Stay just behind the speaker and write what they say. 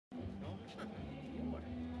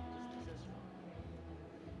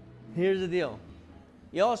Here's the deal.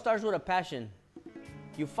 It all starts with a passion.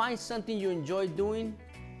 You find something you enjoy doing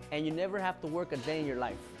and you never have to work a day in your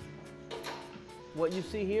life. What you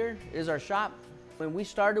see here is our shop. When we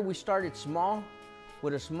started small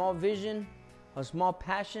with a small vision, a small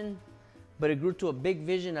passion, but it grew to a big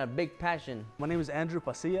vision, a big passion. My name is Andrew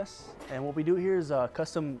Pasillas, and what we do here is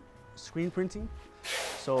custom screen printing.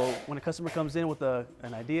 So when a customer comes in with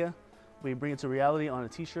an idea, we bring it to reality on a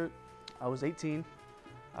t-shirt. I was 18.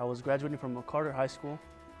 I was graduating from Carter High School.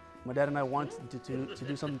 My dad and I wanted to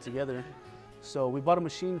do something together. So we bought a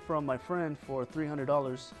machine from my friend for $300. It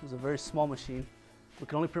was a very small machine. We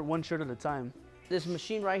could only print one shirt at a time. This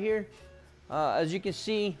machine right here, as you can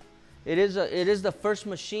see, it is the first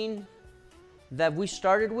machine that we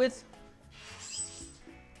started with,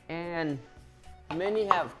 and many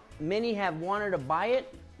have wanted to buy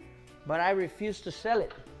it, but I refuse to sell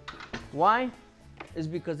it. Why? It's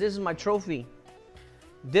because this is my trophy.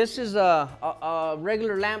 This is a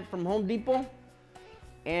regular lamp from Home Depot,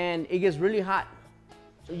 and it gets really hot.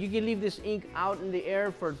 So you can leave this ink out in the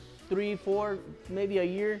air for 3, 4, maybe a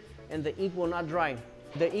year, and the ink will not dry.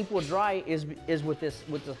 The ink will dry is with this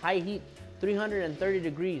high heat, 330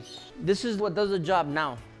 degrees. This is what does the job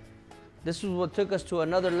now. This is what took us to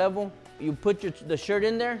another level. You put the shirt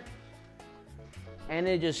in there, and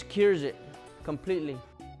it just cures it completely.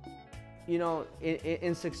 You know,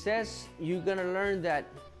 in success, you're gonna learn that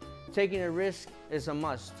taking a risk is a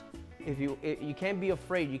must. You can't be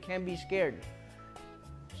afraid, you can't be scared.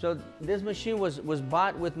 So this machine was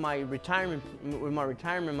bought with my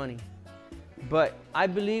retirement money, but I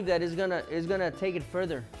believe that it's gonna take it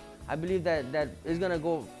further. I believe that it's gonna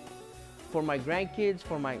go for my grandkids,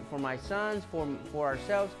 for my sons, for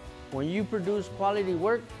ourselves. When you produce quality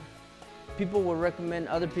work, people will recommend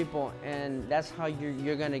other people, and that's how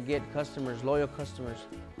you're gonna get customers, loyal customers.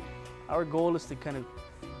 Our goal is to kind of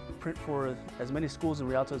print for as many schools in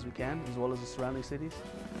Rialto as we can, as well as the surrounding cities,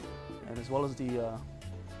 and as well as the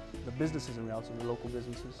businesses in Rialto, the local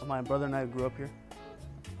businesses. My brother and I grew up here.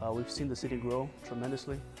 We've seen the city grow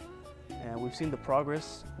tremendously, and we've seen the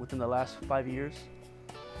progress within the last 5 years.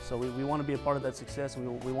 So we want to be a part of that success,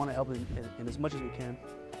 and we want to help in as much as we can.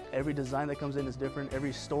 Every design that comes in is different.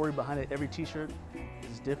 Every story behind it, every t-shirt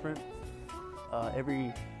is different.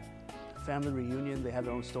 Every family reunion, they have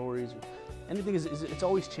their own stories. Anything it's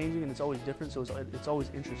always changing and it's always different, so it's always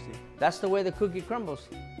interesting. That's the way the cookie crumbles.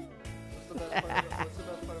 What's the best part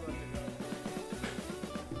about your job?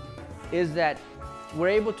 Is that we're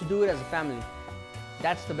able to do it as a family.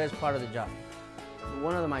 That's the best part of the job.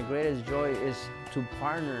 One of my greatest joy is to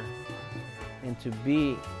partner and to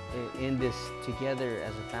be in this together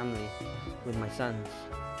as a family with my sons,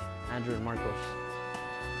 Andrew and Marcos.